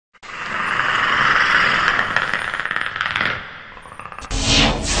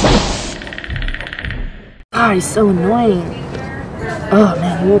God, he's so annoying. Oh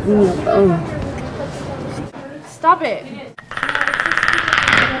man, he won't leave me alone. Stop it.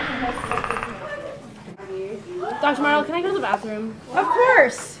 Dr. Marlowe, can I go to the bathroom? Of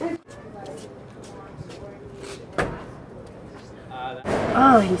course.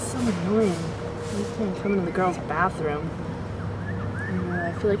 Oh, he's so annoying. He's gonna come into the girls' bathroom.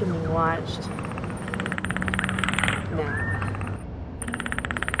 I feel like I'm being watched. Nah.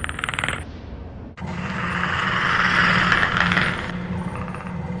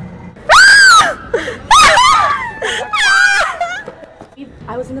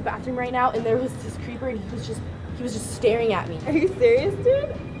 I was in the bathroom right now, and there was this creeper, and he was just staring at me. Are you serious, dude?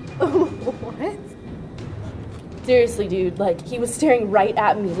 What? Seriously, dude, like, he was staring right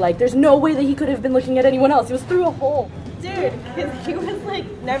at me. Like, there's no way that he could have been looking at anyone else. He was through a hole. Dude, because he was like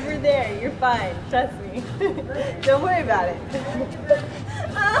never there. You're fine. Trust me. Don't worry about it.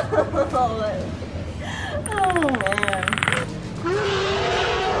 Oh man.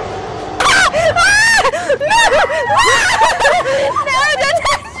 No, don't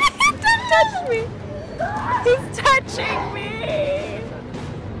touch me. He's touching me.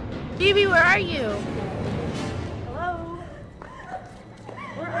 Phoebe, where are you? Hello?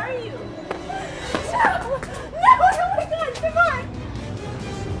 Where are you? No! No! Oh my god, come on!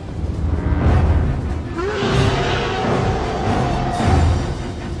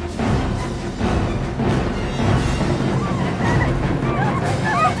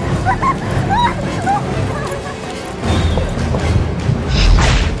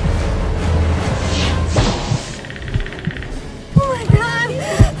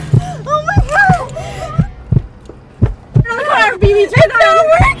 Phoebe, turn it on!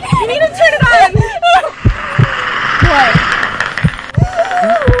 You need to turn it on! What?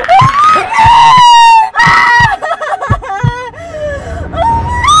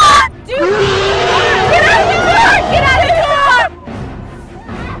 Dude! Get out of the car! Get out of the car!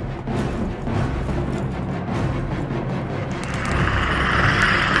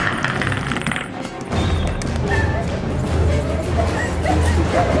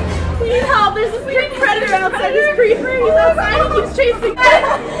 We need help! There's this big predator outside this creeper! He's outside! He keeps chasing us!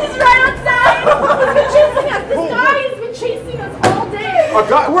 He's right outside! He's been chasing us! This guy has been chasing us all day! Oh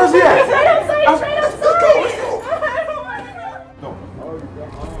God, where's he at? He's right outside! He's right outside! Let's go, let's go! I don't want to know. No.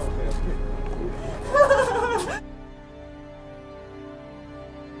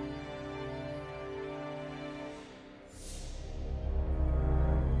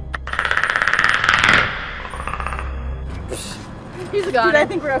 He's a Dude, goner. I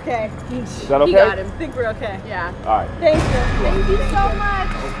think we're okay. Is that okay? He got him. I think we're okay. Yeah. All right. Thank you. Thank you so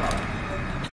much.